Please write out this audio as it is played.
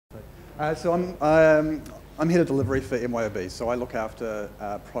I'm head of delivery for MYOB, so I look after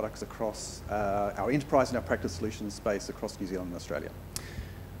products across our enterprise and our practice solutions space across New Zealand and Australia.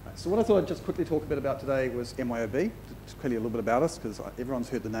 So what I thought I'd just quickly talk a bit about today was MYOB. Just quickly a little bit about us, because everyone's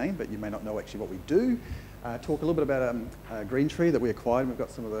heard the name, but you may not know actually what we do. Talk a little bit about Greentree that we acquired. We've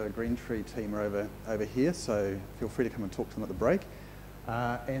got some of the Greentree team over here, so feel free to come and talk to them at the break.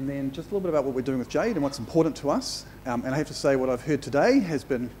 And then just a little bit about what we're doing with Jade and what's important to us. And I have to say what I've heard today has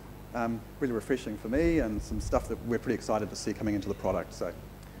been really refreshing for me, and some stuff that we're pretty excited to see coming into the product. So,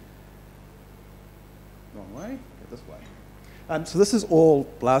 wrong way, go this way. So this is all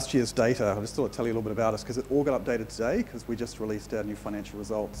last year's data. I just thought I'd tell you a little bit about us, because it all got updated today, because we just released our new financial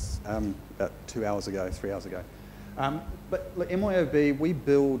results about 3 hours ago. But look, MYOB, we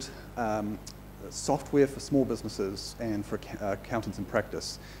build software for small businesses and for accountants in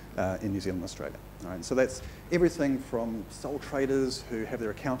practice in New Zealand and Australia. All right, so that's everything from sole traders who have their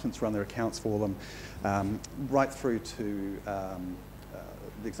accountants run their accounts for them, right through to,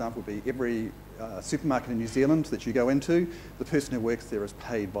 the example would be every supermarket in New Zealand that you go into, the person who works there is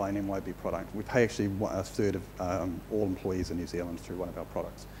paid by an MYOB product. We pay actually a third of all employees in New Zealand through one of our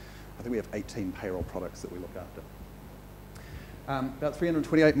products. I think we have 18 payroll products that we look after. About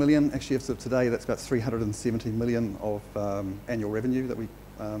 328 million, actually as of today, that's about 370 million of annual revenue that we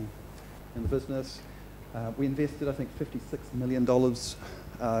in the business. We invested, I think, $56 million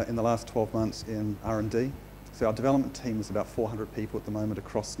in the last 12 months in R&D. So our development team is about 400 people at the moment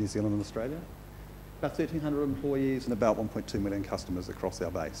across New Zealand and Australia. About 1,300 employees and about 1.2 million customers across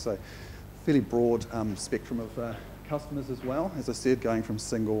our base. So fairly broad spectrum of customers as well. As I said, going from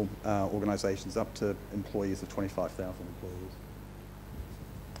single organisations up to employees of 25,000 employees.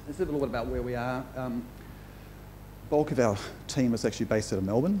 Let's have a little bit about where we are. Bulk of our team is actually based out of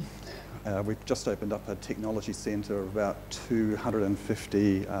Melbourne. We've just opened up a technology centre of about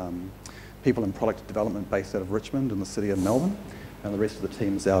 250 people in product development based out of Richmond in the city of Melbourne, and the rest of the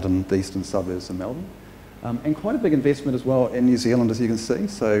team is out in the eastern suburbs of Melbourne. And quite a big investment as well in New Zealand, as you can see.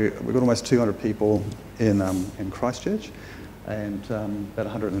 So we've got almost 200 people in Christchurch, and about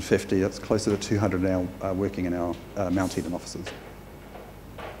 150, that's closer to 200 now, working in our Mount Eden offices.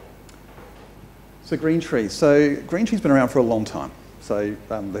 So Greentree. So Greentree's been around for a long time. So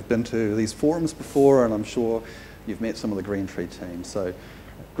they've been to these forums before, and I'm sure you've met some of the Greentree team. So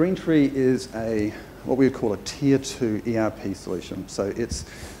Greentree is what we would call a tier 2 ERP solution. So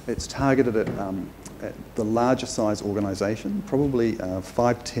it's targeted at the larger size organisation, probably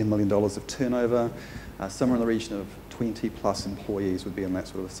 $5 to $10 million of turnover, somewhere in the region of 20 plus employees would be in that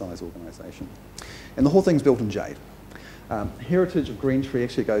sort of size organisation. And the whole thing's built in Jade. Heritage of Greentree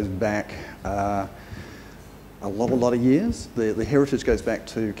actually goes back a lot of years. The heritage goes back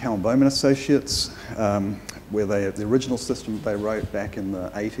to Cowan Bowman Associates, where the original system they wrote back in the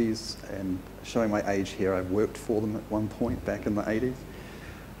 80s, and showing my age here, I worked for them at one point back in the 80s.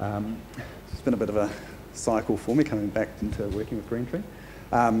 It's been a bit of a cycle for me coming back into working with Greentree.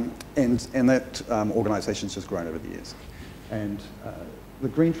 And that organisation's just grown over the years. And the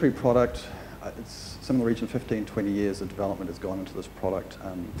Greentree product, it's some of the region of 15, 20 years of development has gone into this product,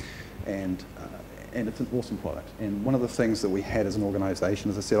 and it's an awesome product. And one of the things that we had as an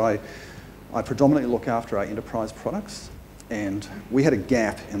organisation, as I said, I predominantly look after our enterprise products, and we had a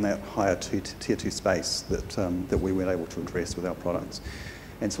gap in that higher tier 2 space that we weren't able to address with our products.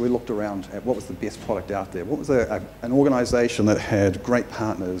 And so we looked around at what was the best product out there. What was an organisation that had great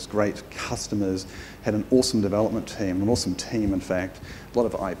partners, great customers, had an awesome development team, an awesome team, in fact, a lot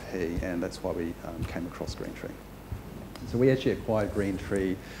of IP, and that's why we came across Greentree. So we actually acquired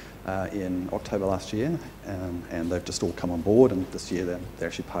Greentree in October last year, and they've just all come on board, and this year they're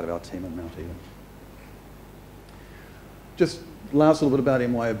actually part of our team in Mount Eden. Just last a little bit about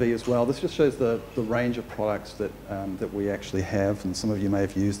MYOB as well. This just shows the range of products that we actually have, and some of you may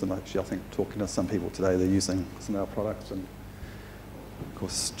have used them. Actually, I think talking to some people today, they're using some of our products, and of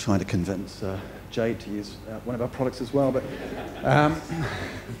course trying to convince Jade to use one of our products as well. But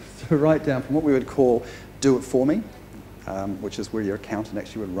so right down from what we would call do it for me, which is where your accountant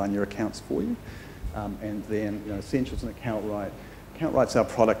actually would run your accounts for you, and then Essentials and AccountWrite. AccountWrite's our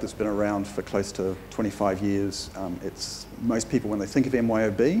product that's been around for close to 25 years. It's most people, when they think of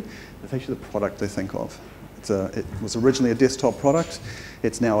MYOB, it's actually the product they think of. It was originally a desktop product.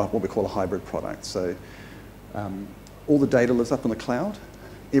 It's now what we call a hybrid product. So all the data lives up in the cloud.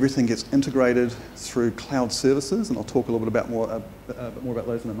 Everything gets integrated through cloud services, and I'll talk a little bit more about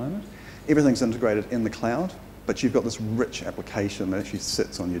those in a moment. Everything's integrated in the cloud, but you've got this rich application that actually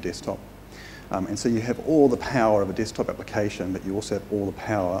sits on your desktop. And so you have all the power of a desktop application, but you also have all the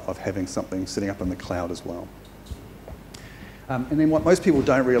power of having something sitting up in the cloud as well. And then what most people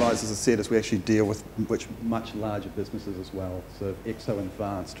don't realise, as I said, is we actually deal with much larger businesses as well. So Exo and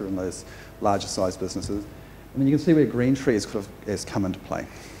Advanced are in those larger size businesses. And then you can see where Greentree has come into play.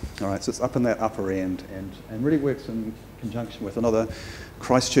 All right, so it's up in that upper end and really works in conjunction with another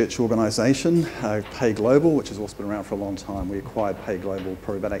Christchurch organisation, Pay Global, which has also been around for a long time. We acquired Pay Global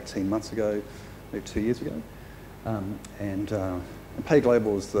probably about 18 months ago, maybe 2 years ago. And Pay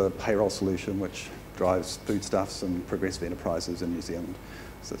Global is the payroll solution which drives foodstuffs and progressive enterprises in New Zealand.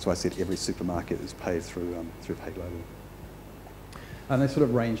 So that's why I said every supermarket is paid through Pay Global. And they're sort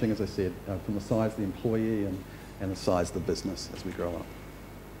of ranging, as I said, from the size of the employee and the size of the business as we grow up.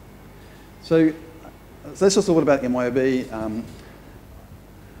 So that's just a little bit about MYOB.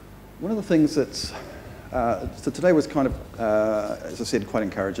 One of the things that's, so today was kind of, as I said, quite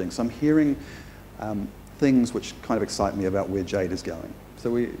encouraging. So I'm hearing things which kind of excite me about where Jade is going. So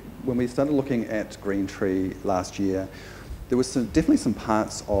when we started looking at Greentree last year, there was definitely some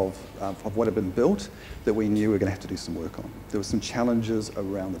parts of what had been built that we knew we were going to have to do some work on. There were some challenges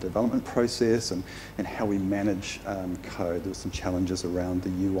around the development process and how we manage code. There were some challenges around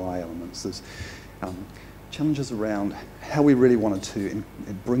the UI elements. There's challenges around how we really wanted to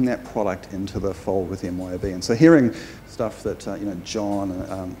bring that product into the fold with MYOB. And so hearing stuff that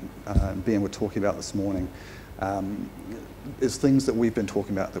John and Ben were talking about this morning is things that we've been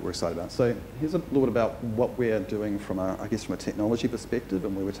talking about that we're excited about. So here's a little bit about what we're doing from a technology perspective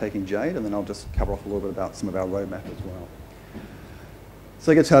and where we're taking Jade, and then I'll just cover off a little bit about some of our roadmap as well.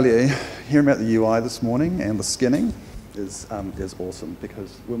 So I can tell you, hearing about the UI this morning and the skinning is awesome,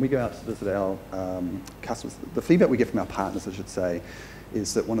 because when we go out to visit our customers, the feedback we get from our partners, I should say,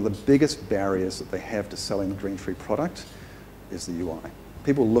 is that one of the biggest barriers that they have to selling the Greentree product is the UI.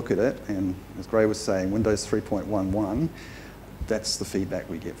 People look at it, and as Gray was saying, Windows 3.11, that's the feedback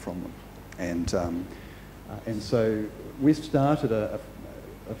we get from them. And so we've started a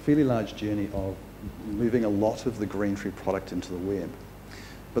fairly large journey of moving a lot of the Greentree product into the web.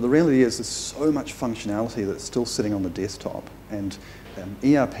 But the reality is there's so much functionality that's still sitting on the desktop. And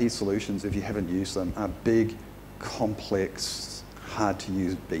ERP solutions, if you haven't used them, are big, complex, hard to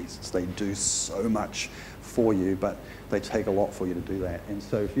use beasts. They do so much for you, but they take a lot for you to do that. And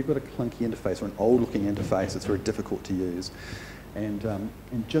so if you've got a clunky interface or an old looking interface, it's very difficult to use. And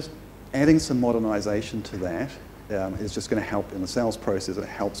just adding some modernization to that is just going to help in the sales process. It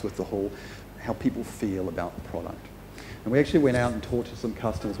helps with the whole, how people feel about the product. And we actually went out and talked to some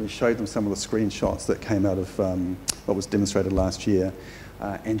customers. We showed them some of the screenshots that came out of what was demonstrated last year.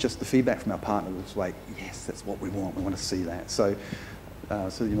 And just the feedback from our partners was like, yes, that's what we want. We want to see that. So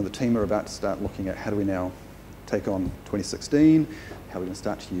the team are about to start looking at how do we now take on 2016, how we're going to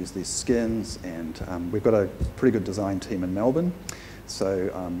start to use these skins, and we've got a pretty good design team in Melbourne,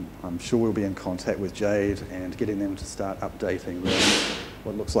 so I'm sure we'll be in contact with Jade and getting them to start updating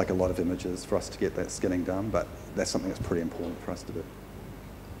what looks like a lot of images for us to get that skinning done, but that's something that's pretty important for us to do.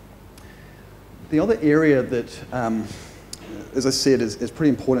 The other area that, as I said, is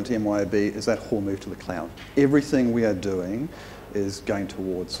pretty important to MYOB is that whole move to the cloud. Everything we are doing is going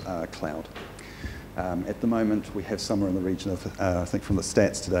towards cloud. At the moment, we have somewhere in the region of, I think from the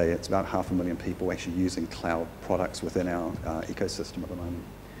stats today, it's about 500,000 people actually using cloud products within our ecosystem at the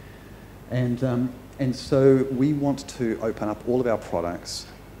moment. And so we want to open up all of our products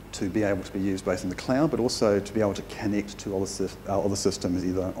to be able to be used both in the cloud, but also to be able to connect to other systems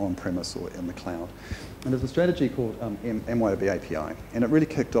either on-premise or in the cloud. And there's a strategy called MYOB API, and it really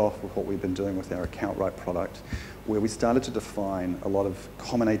kicked off with what we've been doing with our Account Right product, where we started to define a lot of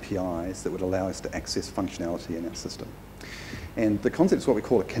common APIs that would allow us to access functionality in our system. And the concept is what we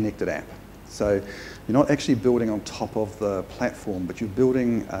call a connected app. So you're not actually building on top of the platform, but you're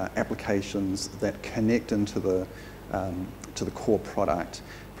building applications that connect into the core product,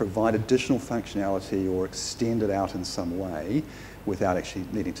 provide additional functionality or extend it out in some way without actually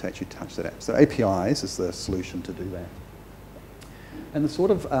needing to actually touch that app. So APIs is the solution to do that. And the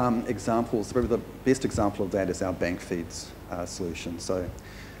sort of examples, probably the best example of that is our bank feeds solution. So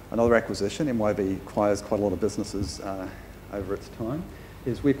another acquisition, MYOB acquires quite a lot of businesses over its time,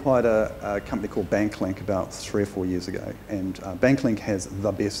 is we acquired a company called BankLink about 3 or 4 years ago. And BankLink has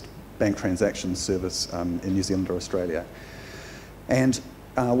the best bank transaction service in New Zealand or Australia. And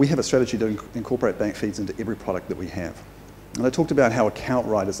we have a strategy to incorporate bank feeds into every product that we have. And I talked about how Account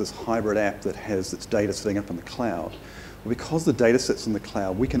Right is this hybrid app that has its data sitting up in the cloud. Well, because the data sits in the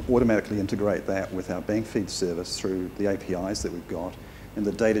cloud, we can automatically integrate that with our bank feed service through the APIs that we've got, and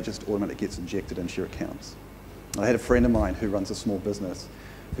the data just automatically gets injected into your accounts. I had a friend of mine who runs a small business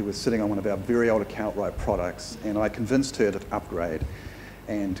who was sitting on one of our very old Account Right products, and I convinced her to upgrade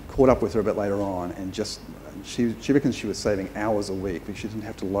and caught up with her a bit later on and just she reckons she was saving hours a week because she didn't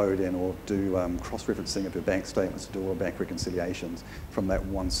have to load in or do cross-referencing of her bank statements to do all bank reconciliations from that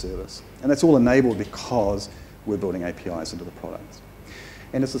one service. And that's all enabled because we're building APIs into the products.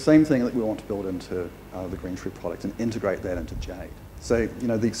 And it's the same thing that we want to build into the Greentree product and integrate that into Jade. So,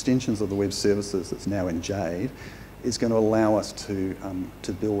 the extensions of the web services that's now in Jade is going to allow us to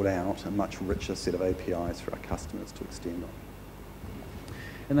build out a much richer set of APIs for our customers to extend on.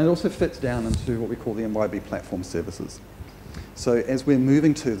 And that also fits down into what we call the MYOB platform services. So as we're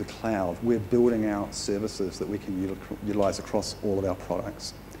moving to the cloud, we're building out services that we can utilize across all of our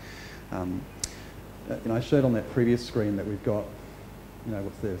products. I showed on that previous screen that we've got,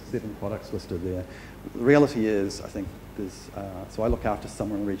 what's there, 7 products listed there. The reality is, I think there's, so I look after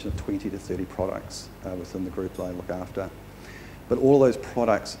somewhere in the region of 20 to 30 products within the group that I look after. But all those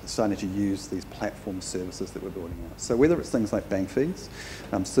products are starting to use these platform services that we're building out. So whether it's things like bank fees,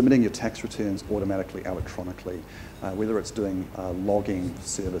 submitting your tax returns automatically, electronically, whether it's doing logging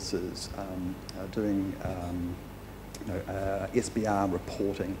services, doing SBR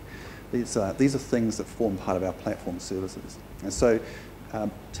reporting, these are things that form part of our platform services. And so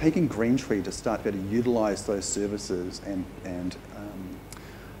taking Greentree to start to be able to utilise those services and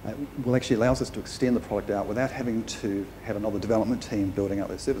will actually allows us to extend the product out without having to have another development team building out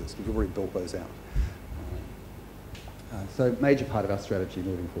those services. We've already built those out. So major part of our strategy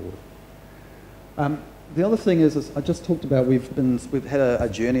moving forward. The other thing is I just talked about we've had a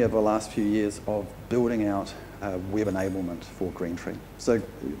journey over the last few years of building out web enablement for Greentree. So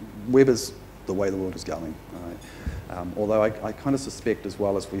web is the way the world is going. Right? Although I kind of suspect as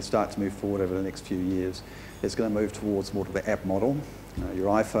well as we start to move forward over the next few years, it's going to move towards more of the app model. Your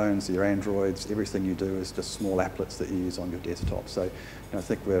iPhones, your Androids, everything you do is just small applets that you use on your desktop. So I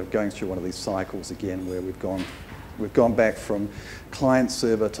think we're going through one of these cycles again where we've gone back from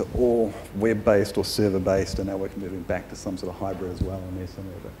client-server to all web-based or server-based, and now we're moving back to some sort of hybrid as well in there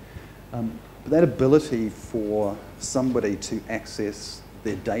somewhere. But that ability for somebody to access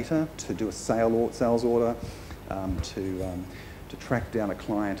their data, to do a sales order, to track down a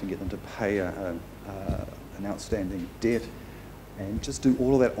client and get them to pay an outstanding debt, and just do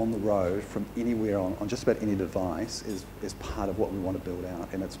all of that on the road from anywhere on just about any device is part of what we want to build out,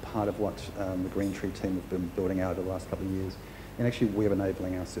 and it's part of what the Greentree team have been building out over the last couple of years, and actually web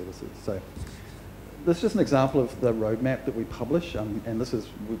enabling our services. So this is just an example of the roadmap that we publish, and this is,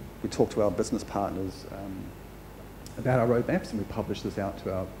 we talk to our business partners about our roadmaps, and we publish this out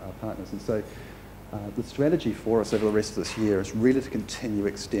to our partners. And so the strategy for us over the rest of this year is really to continue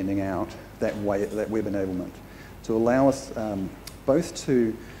extending out that web enablement to allow us both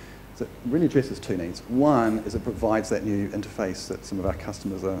to, so it really addresses 2 needs. One is it provides that new interface that some of our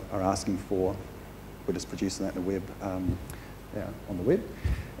customers are asking for. We're just producing that in the web, on the web.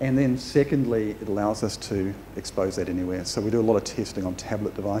 And then secondly, it allows us to expose that anywhere. So we do a lot of testing on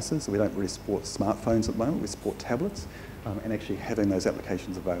tablet devices. We don't really support smartphones at the moment, we support tablets, and actually having those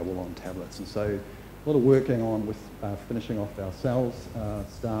applications available on tablets. And so a lot of work going on with finishing off our sales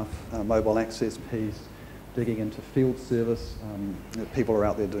staff, mobile access piece, digging into field service. People are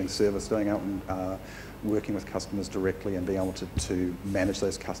out there doing service, going out and working with customers directly and being able to manage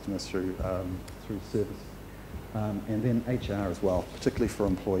those customers through service. And then HR as well, particularly for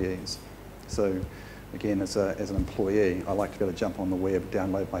employees. So again, as an employee, I like to be able to jump on the web,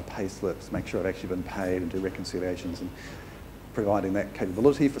 download my pay slips, make sure I've actually been paid and do reconciliations, and providing that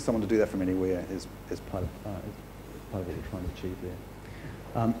capability for someone to do that from anywhere is part of what we're trying to achieve there.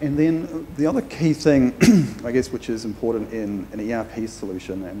 And then the other key thing, I guess, which is important in an ERP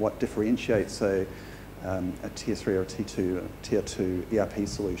solution and what differentiates, say, a Tier 3 or a Tier 2 ERP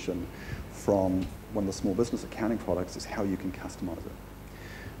solution from one of the small business accounting products is how you can customize it.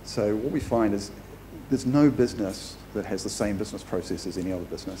 So what we find is there's no business that has the same business process as any other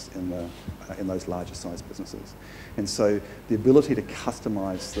business in those larger sized businesses. And so the ability to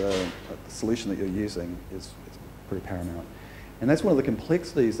customize the solution that you're using is pretty paramount. And that's one of the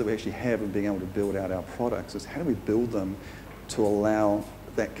complexities that we actually have in being able to build out our products, is how do we build them to allow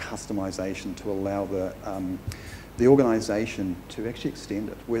that customization, to allow the organisation to actually extend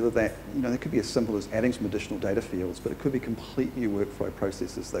it. Whether that, it could be as simple as adding some additional data fields, but it could be complete new workflow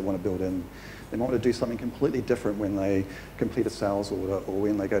processes they want to build in. They might want to do something completely different when they complete a sales order or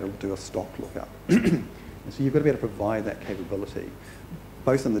when they go to do a stock lookup. And so you've got to be able to provide that capability,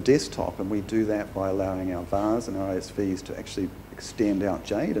 both in the desktop, and we do that by allowing our VARs and our ISVs to actually extend out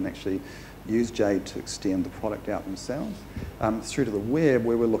Jade and actually use Jade to extend the product out themselves, through to the web,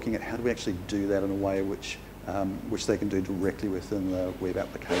 where we're looking at how do we actually do that in a way which they can do directly within the web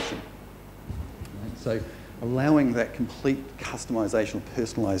application. Right. So allowing that complete customization or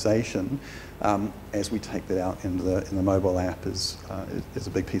personalization as we take that out in the mobile app is a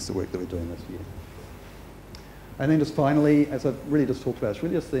big piece of work that we're doing this year. And then just finally, as I've really just talked about, it's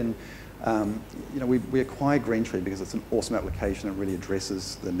really just then, we acquired Greentree because it's an awesome application. It really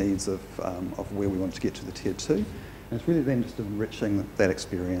addresses the needs of where we want to get to the Tier 2. And it's really then just enriching that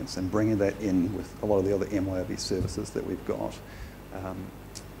experience and bringing that in with a lot of the other MYOB services that we've got.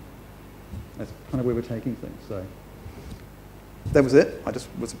 That's kind of where we're taking things. So that was it. I just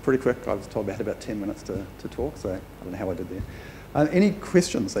was pretty quick. I was told I had about 10 minutes to talk, so I don't know how I did there. Any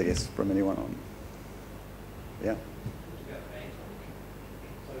questions, I guess, from anyone on? Yeah.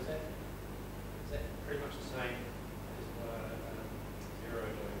 So is that pretty much the same as what Xero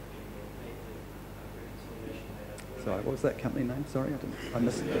doing the reconciliation data? Sorry, what was that company name? Sorry, I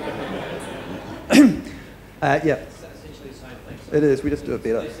missed it. Yeah. It's essentially the same thing. It is. We just do it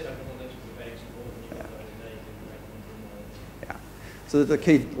better. They set up all the links with the banks and all the new those needs and Yeah. So the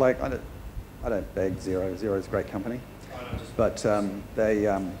key, like, I don't bag Xero. Xero is a great company, but they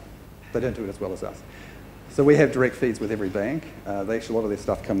don't do it as well as us. So we have direct feeds with every bank. A lot of their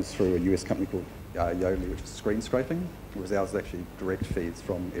stuff comes through a US company called Yodely, which is screen scraping, whereas ours is actually direct feeds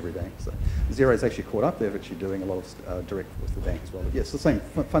from every bank. So Xero's actually caught up. They're actually doing a lot of direct with the bank as well. But yeah, it's the same.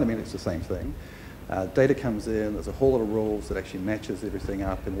 Fundamentally, it's the same thing. Data comes in. There's a whole lot of rules that actually matches everything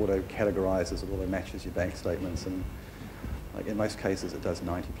up and auto-categorizes, it auto-matches your bank statements, and like in most cases, it does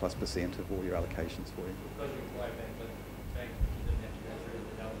 90+% of all your allocations for you. Because you apply bank, but bank you didn't have to go through the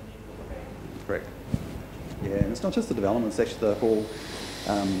development of the bank. Correct. Yeah, and it's not just the development, it's actually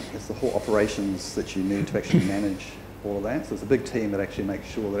it's the whole operations that you need to actually manage all of that. So there's a big team that actually makes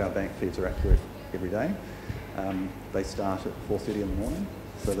sure that our bank feeds are accurate every day. They start at 4:30 in the morning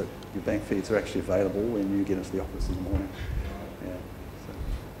so that your bank feeds are actually available when you get into the office in the morning.